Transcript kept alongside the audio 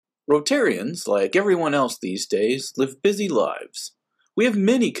Rotarians, like everyone else these days, live busy lives. We have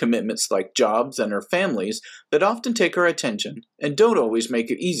many commitments like jobs and our families that often take our attention and don't always make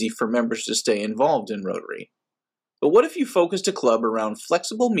it easy for members to stay involved in Rotary. But what if you focused a club around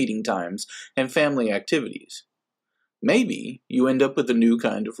flexible meeting times and family activities? Maybe you end up with a new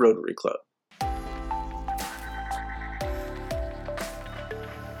kind of Rotary Club.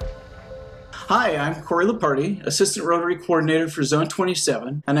 Hi, I'm Corey Leparty, Assistant Rotary Coordinator for Zone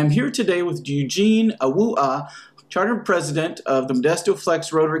 27, and I'm here today with Eugene Awuah, Charter President of the Modesto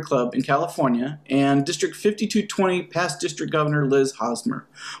Flex Rotary Club in California, and District 5220 past District Governor Liz Hosmer.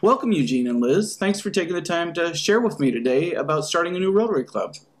 Welcome, Eugene and Liz. Thanks for taking the time to share with me today about starting a new Rotary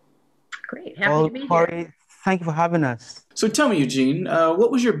Club. Great, happy to be here. Thank you for having us. So tell me, Eugene,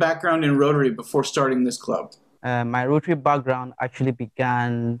 what was your background in Rotary before starting this club? My Rotary background actually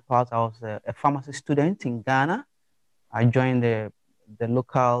began whilst I was a pharmacy student in Ghana. I joined the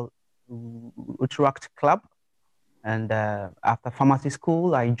local Rotaract Club, and after pharmacy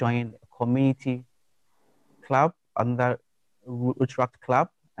school, I joined a community club under Rotaract Club,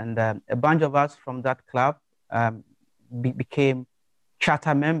 and a bunch of us from that club became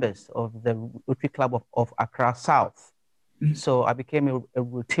charter members of the Rotary Club of Accra South. So I became a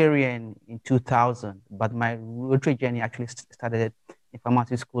Rotarian in 2000, but my Rotary journey actually started in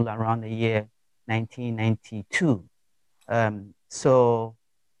pharmacy school around the year 1992. And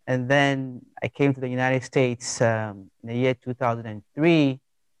then I came to the United States in the year 2003,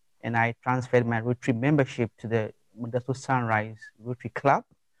 and I transferred my Rotary membership to the Modesto Sunrise Rotary Club.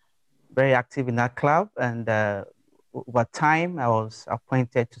 Very active in that club, and over time I was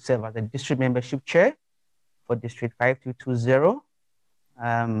appointed to serve as the district membership chair for District 5220.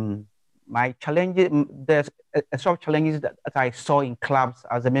 My challenges, there's a sort of challenges that I saw in clubs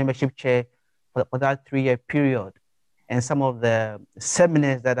as a membership chair for that 3-year period. And some of the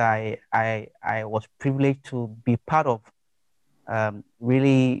seminars that I was privileged to be part of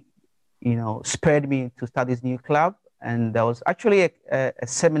really, spurred me to start this new club. And there was actually a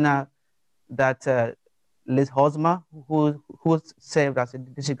seminar that Liz Hosmer, who served as a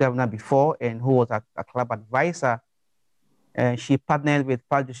district governor before and who was a club advisor, she partnered with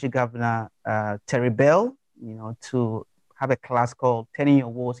past district governor Terry Bell, to have a class called Turning Your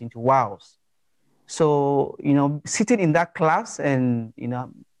Woes into Wows. So, sitting in that class and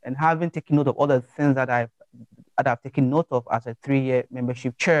having taken note of all the things that I've taken note of as a 3-year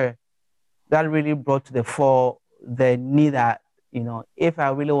membership chair, that really brought to the fore the need that, if I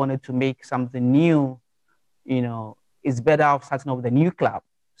really wanted to make something new, it's better off starting off with a new club.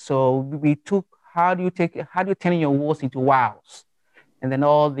 So we took, how do you turn your woes into wows? And then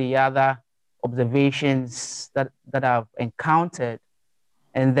all the other observations that I've encountered.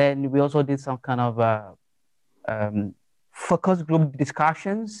 And then we also did some kind of focus group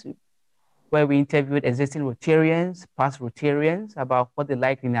discussions where we interviewed existing Rotarians, past Rotarians, about what they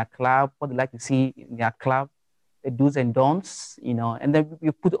like in their club, what they like to see in their club, the do's and don'ts, and then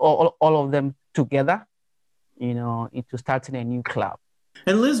we put all of them together, into starting a new club.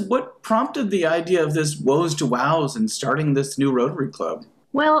 And Liz, what prompted the idea of this Woes to Wows and starting this new Rotary Club?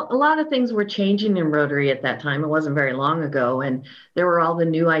 Well, a lot of things were changing in Rotary at that time. It wasn't very long ago. And there were all the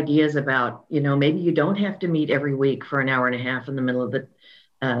new ideas about, maybe you don't have to meet every week for an hour and a half in the middle of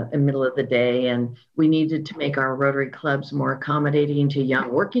the day. And we needed to make our Rotary clubs more accommodating to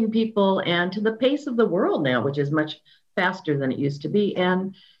young working people and to the pace of the world now, which is much faster than it used to be,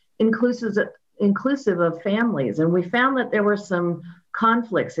 and inclusive of families. And we found that there were some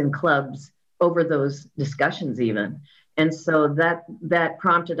conflicts in clubs over those discussions even. And so that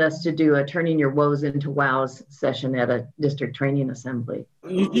prompted us to do a Turning Your Woes into Wows session at a district training assembly.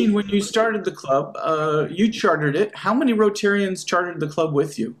 Eugene, when you started the club, you chartered it. How many Rotarians chartered the club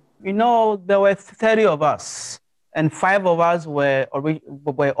with you? There were 30 of us, and 5 of us were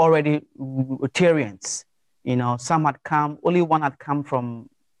already Rotarians. Some had come, only one had come from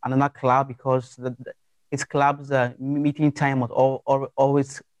another club because his club's meeting time was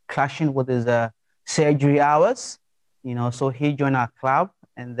always clashing with his surgery hours. So he joined our club,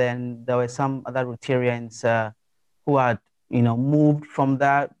 and then there were some other Rotarians who had, moved from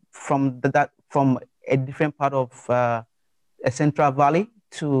a different part of a Central Valley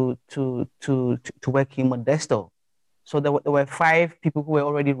to work in Modesto. So there were 5 people who were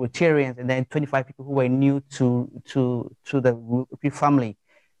already Rotarians, and then 25 people who were new to the Rotary family.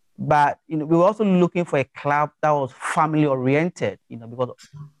 But we were also looking for a club that was family oriented, because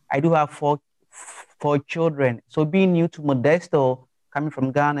I do have 4 children. So being new to Modesto, coming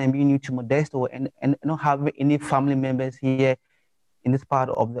from Ghana and being new to Modesto, and not having any family members here in this part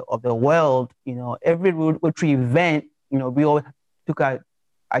of the world, every Rotary event, we always took our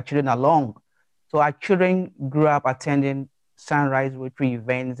our children along. So our children grew up attending Sunrise Rotary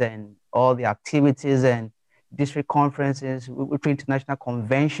events and all the activities and district conferences, Rotary international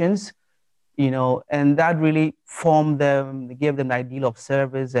conventions, and that really formed them, gave them the ideal of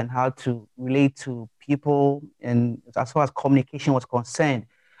service and how to relate to people, and as far as communication was concerned.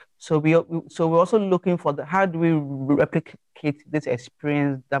 So we're also looking for how do we replicate this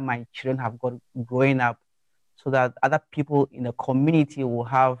experience that my children have got growing up, so that other people in the community will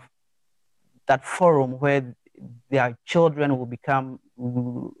have that forum where their children will become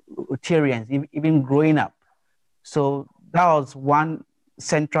Rotarians, even growing up. So that was one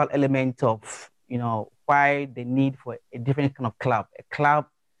central element of, why the need for a different kind of club, a club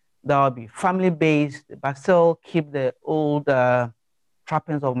that will be family-based, but still keep the old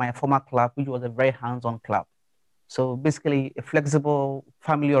trappings of my former club, which was a very hands-on club. So basically a flexible,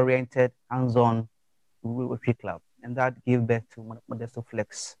 family-oriented, hands-on Rotary club. And that gave birth to Modesto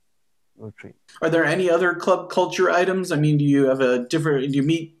Flex Rotary. Are there any other club culture items? I mean, do you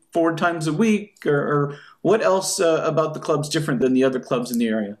meet 4 times a week, or what else about the club's different than the other clubs in the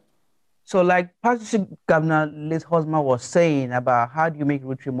area? So like Partnership Governor Liz Hosmer was saying about how do you make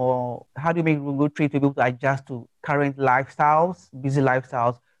Rotary to be able to adjust to current lifestyles, busy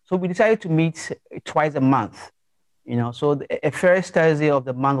lifestyles. So we decided to meet twice a month, so a first Thursday of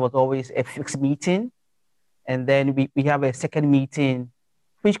the month was always a fixed meeting. And then we have a second meeting,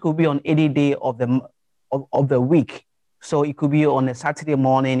 which could be on any day of the week. So it could be on a Saturday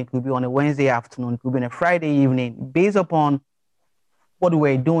morning, it could be on a Wednesday afternoon, it could be on a Friday evening, based upon what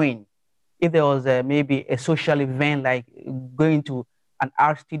we're doing. If there was maybe a social event like going to an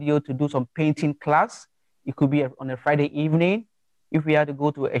art studio to do some painting class, it could be on a Friday evening. If we had to go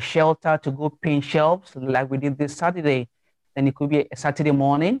to a shelter to go paint shelves, like we did this Saturday, then it could be a Saturday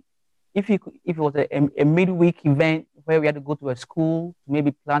morning. If it was a midweek event where we had to go to a school to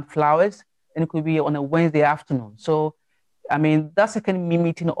maybe plant flowers, then it could be on a Wednesday afternoon. So, I mean, that second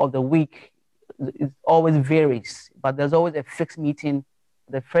meeting of the week it always varies, but there's always a fixed meeting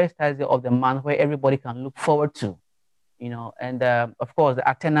the first Thursday of the month where everybody can look forward to, and of course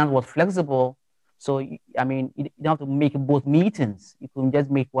the attendance was flexible. So, I mean, you don't have to make both meetings. You can just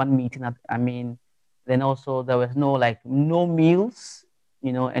make one meeting. Then also there was no meals,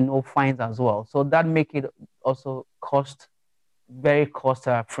 and no fines as well. So that make it also very cost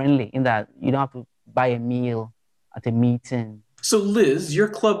friendly in that you don't have to buy a meal at a meeting. So Liz, your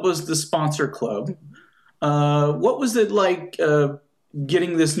club was the sponsor club. What was it like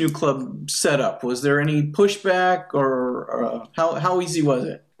getting this new club set up? Was there any pushback, or how easy was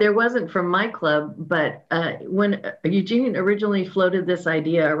it? There wasn't from my club, but when Eugene originally floated this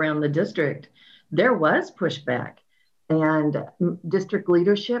idea around the district, there was pushback. And district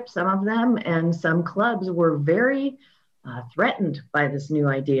leadership, some of them, and some clubs were very threatened by this new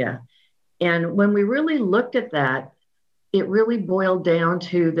idea. And when we really looked at that, it really boiled down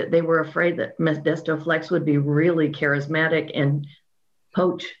to that they were afraid that Modesto Flex would be really charismatic and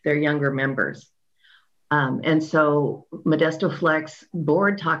poach their younger members. And so Modesto Flex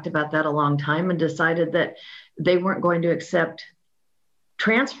board talked about that a long time and decided that they weren't going to accept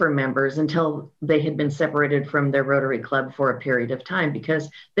transfer members until they had been separated from their Rotary Club for a period of time, because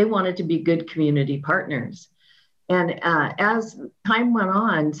they wanted to be good community partners. And as time went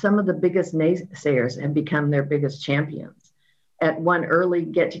on, some of the biggest naysayers have become their biggest champions. At one early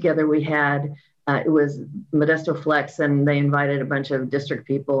get-together we had, it was Modesto Flex, and they invited a bunch of district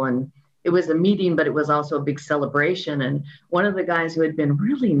people, and it was a meeting, but it was also a big celebration. And one of the guys who had been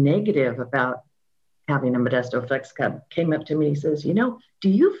really negative about having a Modesto Flex Club came up to me and he says, do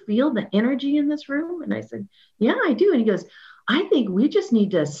you feel the energy in this room? And I said, yeah, I do. And he goes, I think we just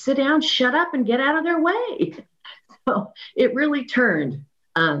need to sit down, shut up, and get out of their way. So it really turned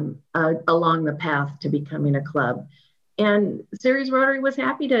along the path to becoming a club. And Ceres Rotary was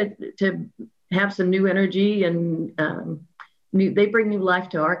happy to have some new energy, and they bring new life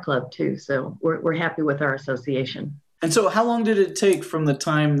to our club too. So we're happy with our association. And so how long did it take from the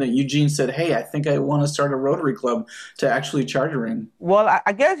time that Eugene said, hey, I think I want to start a Rotary Club, to actually chartering? Well,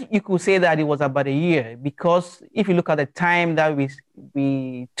 I guess you could say that it was about a year, because if you look at the time that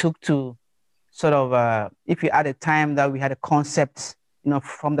we took to sort of, if you add the time that we had a concept,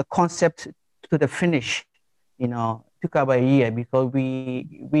 from the concept to the finish, took about a year, because we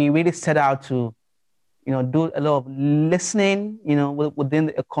really set out to, do a lot of listening,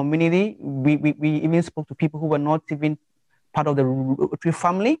 within a community. We even spoke to people who were not even part of the Rotary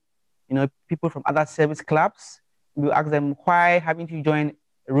family, people from other service clubs. We asked them, why haven't you joined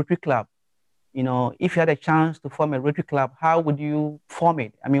a Rotary club? If you had a chance to form a Rotary club, how would you form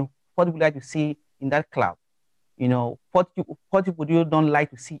it? I mean, what would you like to see in that club? What people you don't like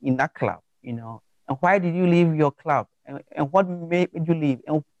to see in that club, and why did you leave your club, and what made you leave,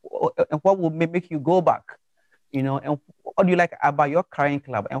 and what will make you go back, and what do you like about your current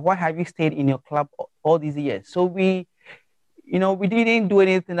club, and why have you stayed in your club all these years? So we didn't do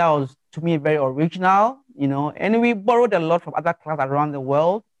anything that was, to me, very original, and we borrowed a lot from other clubs around the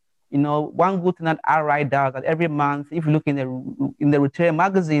world. One good thing that RI does that every month, if you look in the Rotary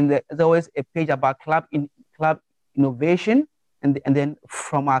magazine, there's always a page about club innovation, and then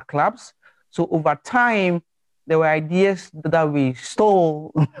from our clubs. So over time, there were ideas that we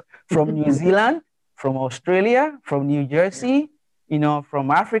stole from New Zealand, from Australia, from New Jersey,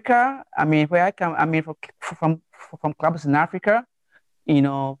 from Africa. I mean, where I come, from clubs in Africa,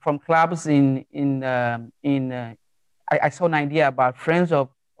 from clubs I saw an idea about Friends of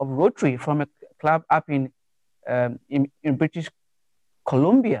Rotary from a club up in British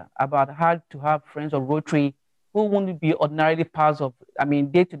Columbia, about how to have Friends of Rotary who won't be ordinarily parts of,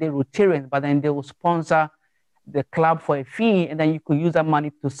 day-to-day Rotarians, but then they will sponsor the club for a fee, and then you could use that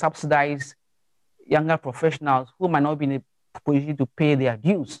money to subsidize younger professionals who might not be in a position to pay their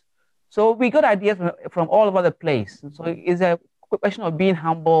dues. So we got ideas from all over the place. So it's a question of being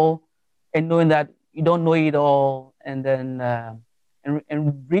humble and knowing that you don't know it all, and then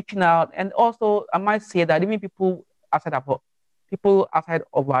and reaching out. And also, I might say that even people outside of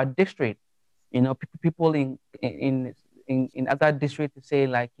our district, people in other districts, say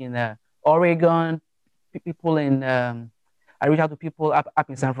like in Oregon, people in I reached out to people up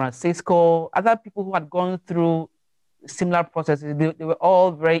in San Francisco, other people who had gone through similar processes. They were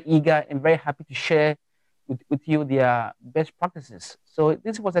all very eager and very happy to share with you their best practices. So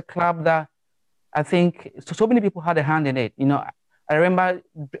this was a club that I think so many people had a hand in it. I remember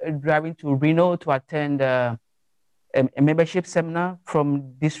driving to Reno to attend a membership seminar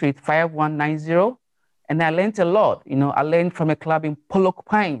from District 5190, and I learned a lot. I learned from a club in Pollock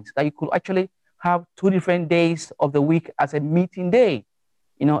Pines that you could actually have 2 different days of the week as a meeting day.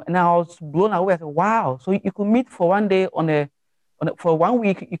 And I was blown away. I said, wow, so you could meet for one day for 1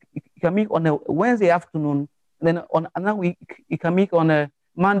 week, you can meet on a Wednesday afternoon, and then on another week, you can meet on a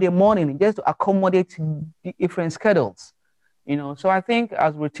Monday morning, just to accommodate different schedules. So I think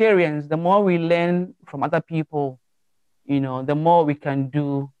as Rotarians, the more we learn from other people, the more we can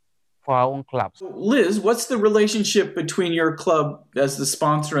do for our own clubs. Liz, what's the relationship between your club as the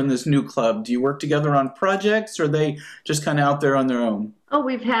sponsor and this new club? Do you work together on projects, or are they just kind of out there on their own? Oh,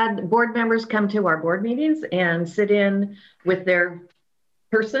 we've had board members come to our board meetings and sit in with their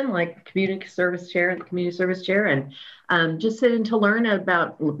person, like community service chair, and just sit in to learn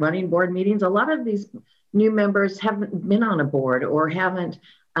about running board meetings. A lot of these new members haven't been on a board or haven't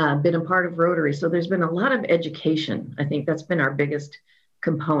been a part of Rotary. So there's been a lot of education. I think that's been our biggest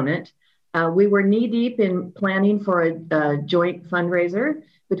component. We were knee deep in planning for a joint fundraiser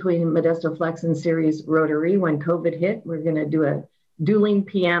between Modesto Flex and Ceres Rotary when COVID hit. We're going to do a dueling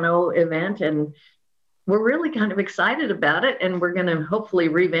piano event, and we're really kind of excited about it, and we're going to hopefully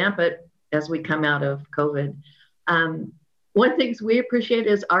revamp it as we come out of COVID. One thing we appreciate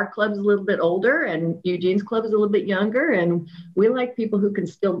is our club's a little bit older and Eugene's club is a little bit younger, and we like people who can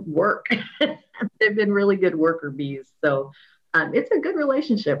still work. They've been really good worker bees. So it's a good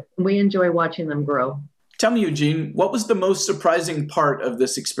relationship. We enjoy watching them grow. Tell me, Eugene, what was the most surprising part of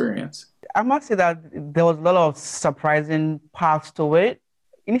this experience? I must say that there was a lot of surprising parts to it.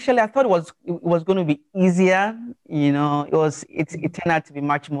 Initially, I thought it was going to be easier. It turned out to be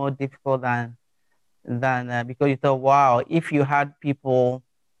much more difficult than because you thought, wow, if you have a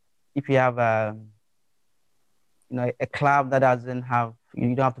club that doesn't have,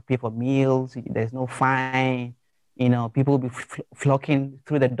 you don't have to pay for meals, there's no fine, people will be flocking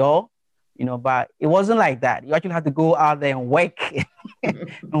through the door, but it wasn't like that. You actually have to go out there and work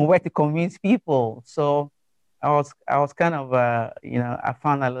and work to convince people. So I was kind of, I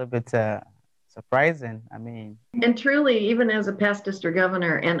found that a little bit surprising. And truly, even as a past district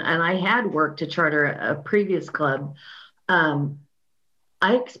governor, and I had worked to charter a previous club, I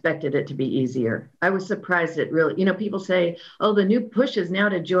expected it to be easier. I was surprised it really, people say, oh, the new push is now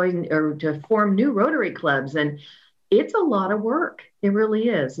to join or to form new Rotary clubs. And it's a lot of work. It really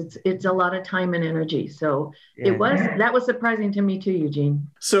is. It's a lot of time and energy. So that was surprising to me too, Eugene.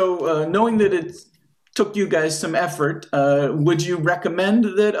 So knowing that it took you guys some effort, would you recommend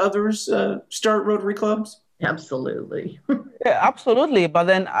that others start Rotary clubs? Absolutely. Yeah, absolutely. But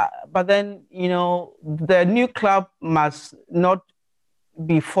then, the new club must not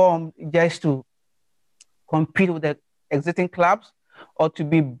be formed just to compete with the existing clubs or to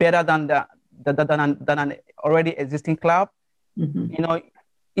be better than an already existing club. Mm-hmm.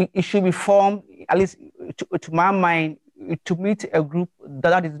 it should be formed, at least to my mind, to meet a group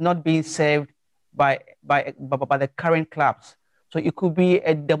that is not being served by the current clubs. So it could be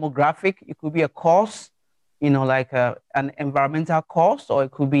a demographic, it could be a cause, like an environmental cause, or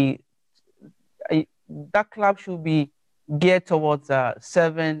it could be that club should be geared towards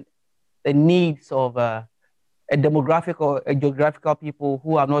serving the needs of a demographic or a geographical people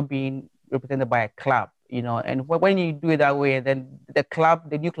who are not being represented by a club, and when you do it that way, then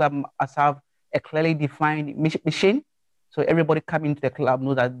the new club must have a clearly defined mission. So everybody coming to the club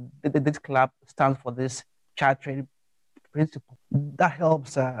knows that this club stands for this child training principle. That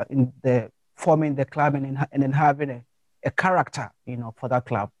helps in the forming the club and then having a character, for that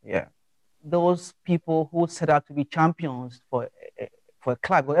club. Yeah. Those people who set out to be champions for a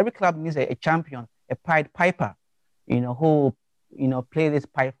club, well, every club needs a champion, a Pied Piper, who, play this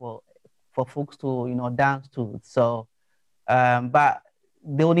pipe for folks to, dance to. So, but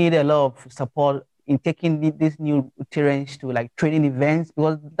they'll need a lot of support in taking these new Rotarians to like training events,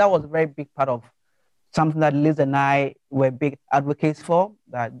 because that was a very big part of something that Liz and I were big advocates for,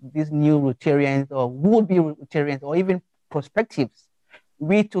 that these new Rotarians or would-be Rotarians or even prospectives,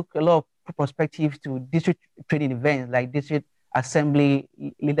 we took a lot of prospectives to district training events like district assembly,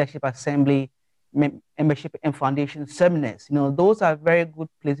 leadership assembly, membership and foundation seminars. Those are very good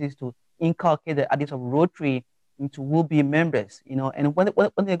places to inculcate the ideas of Rotary into will-be members, and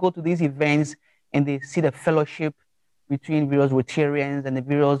when they go to these events and they see the fellowship between various Rotarians and the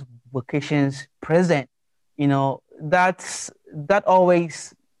various vocations present, that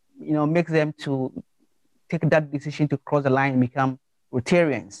always, makes them to take that decision to cross the line and become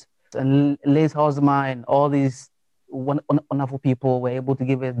Rotarians. And Liz Hosmer and all these wonderful people were able to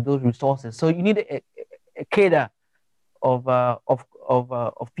give us those resources. So you need a cadre of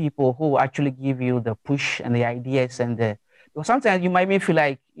people who actually give you the push and the ideas because sometimes you might feel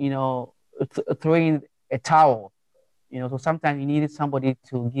like, throwing a towel, so sometimes you needed somebody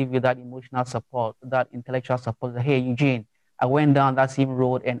to give you that emotional support, that intellectual support. Hey, Eugene, I went down that same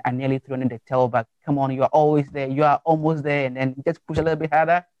road and I nearly threw in the towel back. Come on, you are always there. You are almost there. And then just push a little bit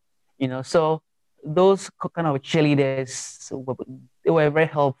harder, So those kind of cheerleaders, they were very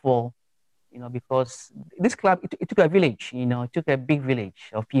helpful, because this club, it took a village, it took a big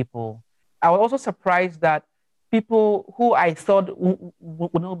village of people. I was also surprised that people who I thought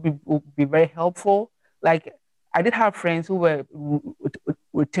would not be very helpful, like I did have friends who were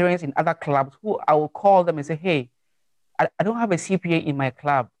Rotarians in other clubs who I will call them and say, hey, I don't have a CPA in my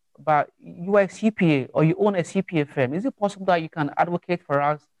club, but you are a CPA or you own a CPA firm. Is it possible that you can advocate for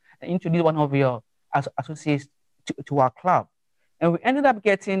us and introduce one of your associates to our club? And we ended up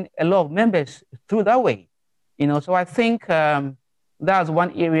getting a lot of members through that way. So I think that's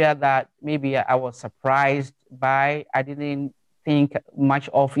one area that maybe I was surprised by. I didn't think much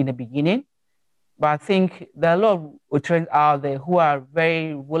of in the beginning. But I think there are a lot of Rotarians out there who are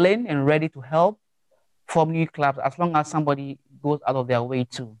very willing and ready to help form new clubs as long as somebody goes out of their way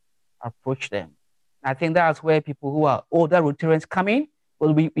to approach them. I think that's where people who are older Rotarians come in.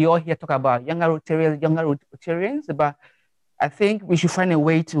 Well, we all here talk about younger Rotarians, but I think we should find a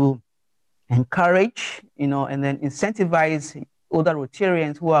way to encourage, and then incentivize older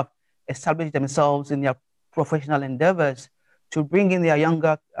Rotarians who have established themselves in their professional endeavors to bring in their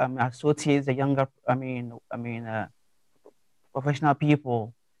younger associates, the younger, professional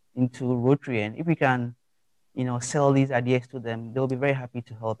people into Rotary. And if we can, sell these ideas to them, they'll be very happy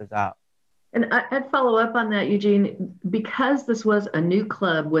to help us out. And I'd follow up on that, Eugene, because this was a new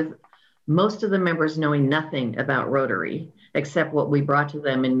club with most of the members knowing nothing about Rotary, except what we brought to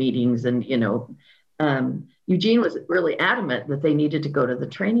them in meetings. And, Eugene was really adamant that they needed to go to the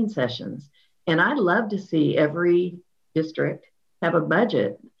training sessions. And I'd love to see every district have a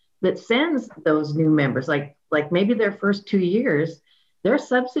budget that sends those new members, like maybe their first 2 years, they're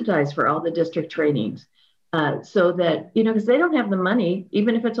subsidized for all the district trainings. So that, because they don't have the money,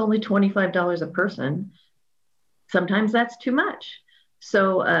 even if it's only $25 a person, sometimes that's too much.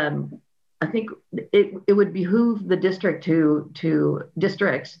 So I think it would behoove the districts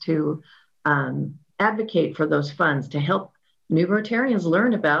to advocate for those funds to help new Rotarians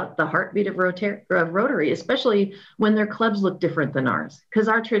learn about the heartbeat of Rotary, especially when their clubs look different than ours, because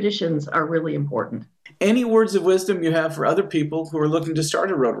our traditions are really important. Any words of wisdom you have for other people who are looking to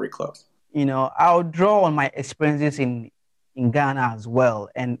start a Rotary club? I'll draw on my experiences in Ghana as well.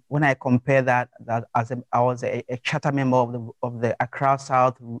 And when I compare that I was a charter member of the Accra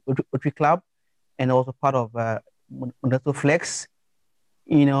South Rotary Club and also part of Modesto Flex,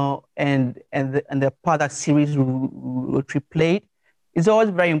 and the part that series Rotary played, it's always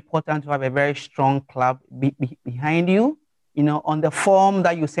very important to have a very strong club behind you on the form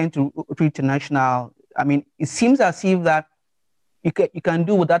that you sent to Rotary International, I mean, it seems as if that you can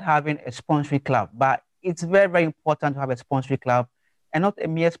do without having a sponsoring club, but it's very, very important to have a sponsoring club, and not a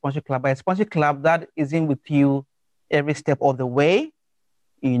mere sponsoring club, but a sponsoring club that is in with you every step of the way,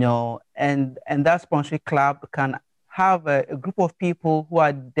 and that sponsoring club can have a group of people who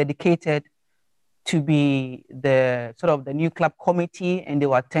are dedicated to be the sort of the new club committee, and they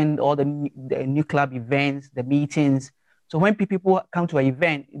will attend all the new club events, the meetings. So when people come to an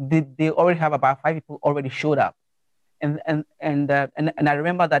event, they already have about 5 people already showed up. And I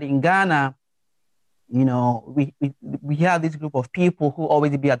remember that in Ghana, we have this group of people who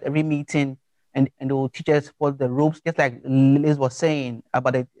always be at every meeting, and they will teach us what the ropes, just like Liz was saying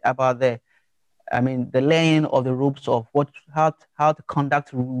about the laying of the ropes of how to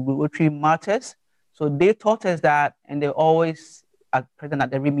conduct Rotary matters. So they taught us that, and they always are present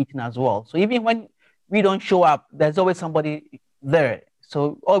at every meeting as well. So even when we don't show up, there's always somebody there.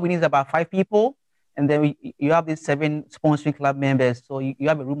 So all we need is about 5 people, and then you have these 7 sponsoring club members. So you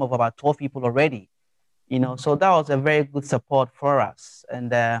have a room of about 12 people already, So that was a very good support for us.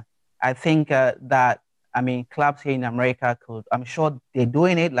 And I think that, clubs here in America I'm sure they're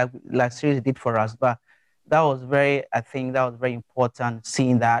doing it like Series did for us, but that was very important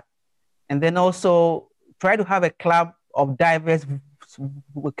seeing that. And then also try to have a club of diverse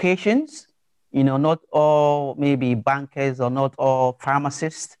vocations, not all maybe bankers or not all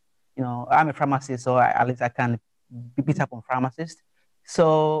pharmacists. I'm a pharmacist, so at least I can beat up on pharmacists.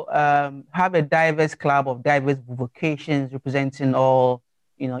 So have a diverse club of diverse vocations representing all,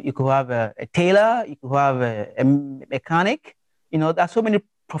 you could have a tailor, you could have a mechanic. There's so many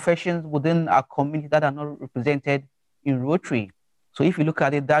professions within our community that are not represented in Rotary. So if you look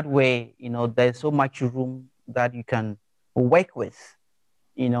at it that way, there's so much room that you can work with,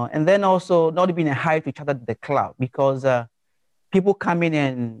 and then also not being a hire to each other at the club, because people come in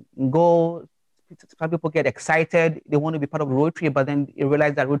and go. Some people get excited, they want to be part of Rotary, but then you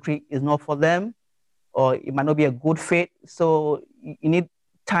realize that Rotary is not for them, or it might not be a good fit. So you need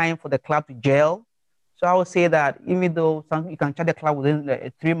time for the club to gel. So I would say that even though you can start the club within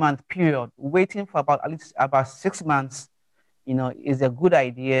a 3-month period, waiting for at least about 6 months, is a good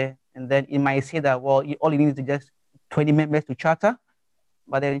idea. And then it might say that, well, all you need is just 20 members to charter,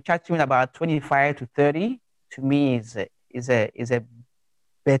 but then chartering about 25 to 30, to me is a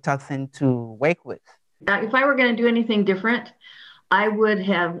better thing to work with. If I were going to do anything different, I would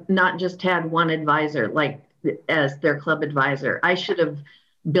have not just had one advisor, like as their club advisor. I should have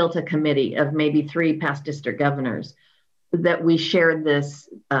built a committee of maybe 3 past district governors that we shared this,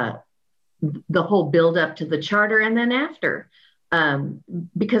 the whole build up to the charter and then after.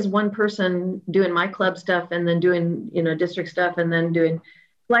 Because one person doing my club stuff and then doing, district stuff and then doing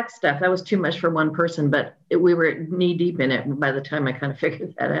flex stuff, that was too much for one person, but we were knee deep in it by the time I kind of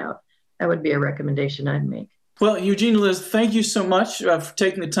figured that out. That would be a recommendation I'd make. Well, Eugene, Liz, thank you so much for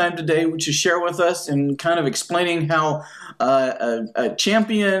taking the time today to share with us and kind of explaining how a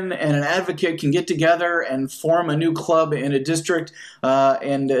champion and an advocate can get together and form a new club in a district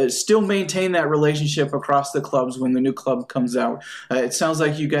and still maintain that relationship across the clubs when the new club comes out. It sounds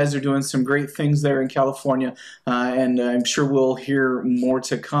like you guys are doing some great things there in California, and I'm sure we'll hear more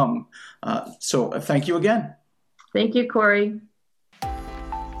to come. So thank you again. Thank you, Corey.